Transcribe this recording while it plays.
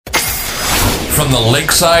from the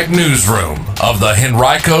Lakeside Newsroom of the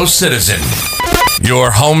Henrico Citizen, your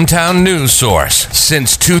hometown news source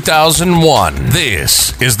since 2001.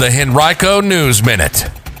 This is the Henrico News Minute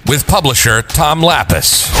with publisher Tom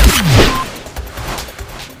Lappas.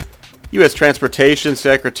 U.S. Transportation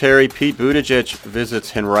Secretary Pete Buttigieg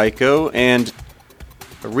visits Henrico, and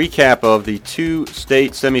a recap of the two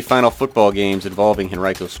state semifinal football games involving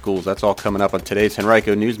Henrico schools. That's all coming up on today's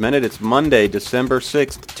Henrico News Minute. It's Monday, December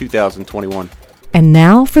 6th, 2021. And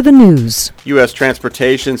now for the news. U.S.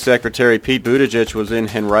 Transportation Secretary Pete Buttigieg was in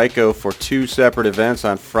Henrico for two separate events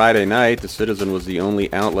on Friday night. The Citizen was the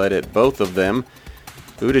only outlet at both of them.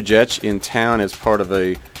 Buttigieg in town as part of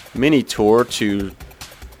a mini tour to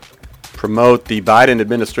promote the Biden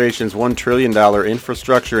administration's $1 trillion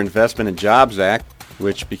Infrastructure Investment and Jobs Act,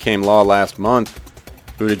 which became law last month.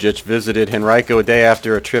 Buttigieg visited Henrico a day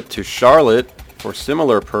after a trip to Charlotte for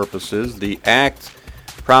similar purposes. The act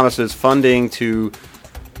promises funding to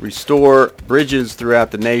restore bridges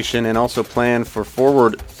throughout the nation and also plan for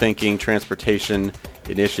forward-thinking transportation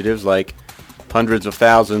initiatives like hundreds of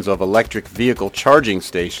thousands of electric vehicle charging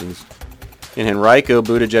stations. In Henrico,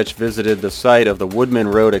 Buttigieg visited the site of the Woodman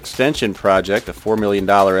Road Extension Project, a $4 million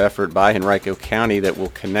effort by Henrico County that will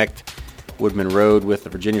connect Woodman Road with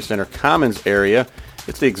the Virginia Center Commons area.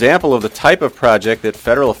 It's the example of the type of project that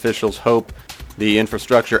federal officials hope the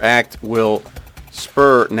Infrastructure Act will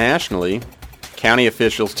spur nationally. County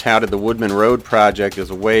officials touted the Woodman Road project as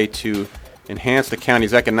a way to enhance the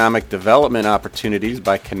county's economic development opportunities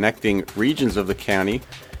by connecting regions of the county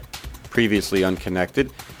previously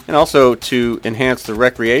unconnected, and also to enhance the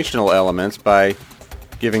recreational elements by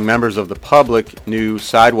giving members of the public new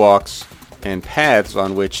sidewalks and paths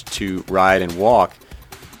on which to ride and walk.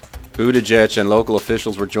 Buttigieg and local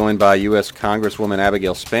officials were joined by U.S. Congresswoman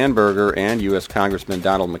Abigail Spanberger and U.S. Congressman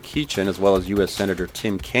Donald McEachin, as well as U.S. Senator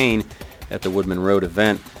Tim Kaine at the Woodman Road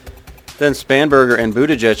event. Then Spanberger and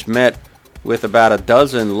Buttigieg met with about a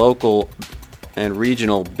dozen local and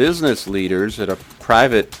regional business leaders at a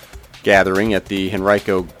private gathering at the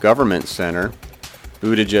Henrico Government Center.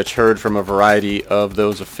 Buttigieg heard from a variety of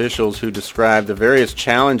those officials who described the various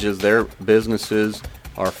challenges their businesses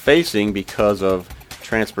are facing because of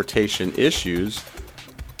transportation issues.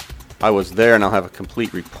 I was there, and I'll have a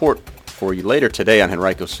complete report for you later today on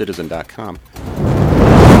henricocitizen.com.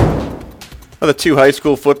 The two high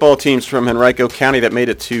school football teams from Henrico County that made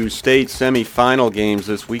it to state semifinal games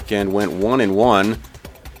this weekend went 1-1.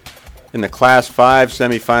 In the Class 5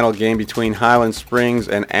 semifinal game between Highland Springs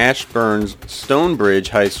and Ashburn's Stonebridge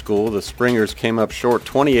High School, the Springers came up short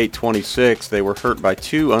 28-26. They were hurt by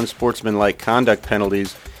two unsportsmanlike conduct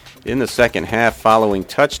penalties in the second half following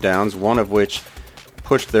touchdowns, one of which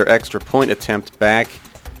pushed their extra point attempt back,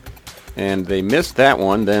 and they missed that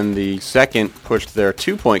one. Then the second pushed their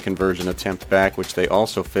two-point conversion attempt back, which they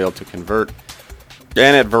also failed to convert.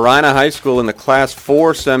 And at Varina High School in the Class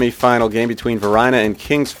 4 semifinal game between Varina and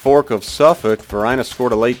Kings Fork of Suffolk, Varina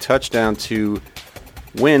scored a late touchdown to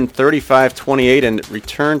win 35-28 and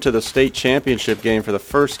return to the state championship game for the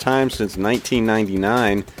first time since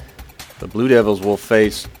 1999. The Blue Devils will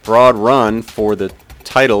face Broad Run for the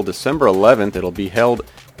title December 11th. It'll be held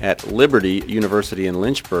at Liberty University in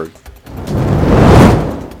Lynchburg.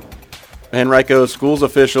 Henrico schools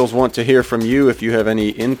officials want to hear from you if you have any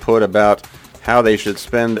input about how they should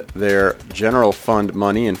spend their general fund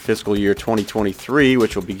money in fiscal year 2023,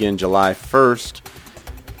 which will begin July 1st.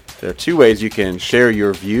 There are two ways you can share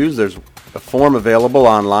your views. There's a form available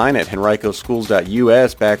online at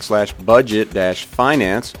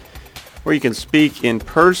henricoschools.us/budget-finance, where you can speak in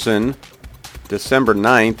person December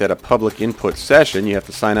 9th at a public input session. You have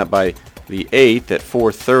to sign up by the 8th at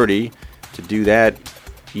 4:30. To do that,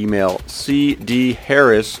 email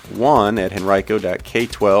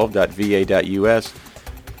cdharris1@henrico.k12.va.us.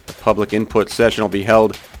 The public input session will be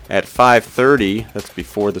held at 5:30. That's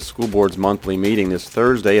before the school board's monthly meeting this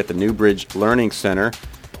Thursday at the Newbridge Learning Center,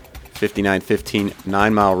 5915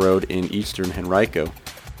 9 Mile Road in eastern Henrico.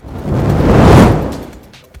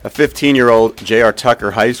 A 15-year-old J.R. Tucker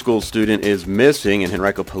High School student is missing, and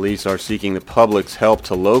Henrico police are seeking the public's help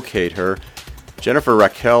to locate her. Jennifer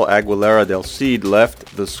Raquel Aguilera del Cid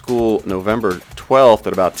left the school November 12th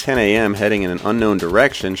at about 10 a.m. heading in an unknown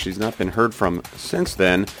direction. She's not been heard from since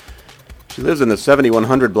then. She lives in the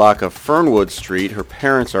 7100 block of Fernwood Street. Her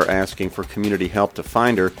parents are asking for community help to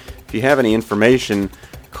find her. If you have any information,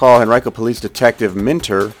 call Henrico Police Detective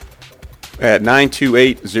Minter at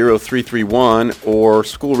 928-0331 or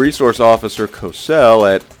School Resource Officer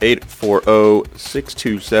Cosell at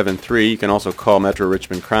 840-6273. You can also call Metro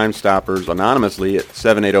Richmond Crime Stoppers anonymously at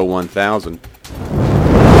 780-1000.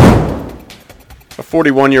 A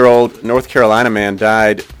 41-year-old North Carolina man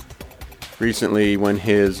died recently when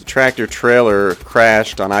his tractor trailer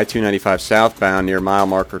crashed on I-295 southbound near mile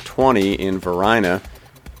marker 20 in Varina.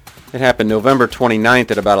 It happened November 29th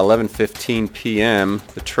at about 11:15 p.m.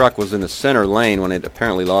 The truck was in the center lane when it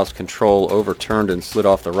apparently lost control, overturned, and slid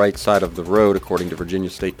off the right side of the road, according to Virginia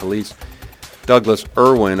State Police. Douglas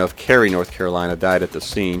Irwin of Cary, North Carolina, died at the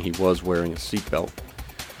scene. He was wearing a seatbelt.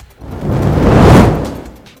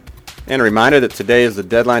 And a reminder that today is the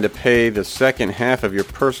deadline to pay the second half of your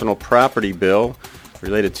personal property bill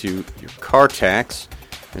related to your car tax.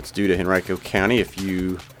 It's due to Henrico County. If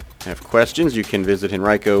you have questions, you can visit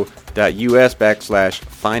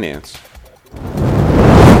henrico.us/finance.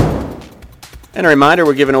 And a reminder,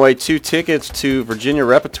 we're giving away 2 tickets to Virginia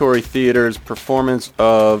Repertory Theater's performance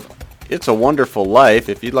of It's a Wonderful Life.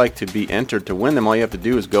 If you'd like to be entered to win them, all you have to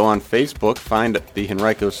do is go on Facebook, find the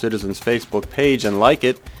Henrico Citizens Facebook page, and like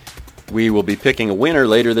it. We will be picking a winner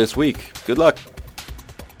later this week. Good luck.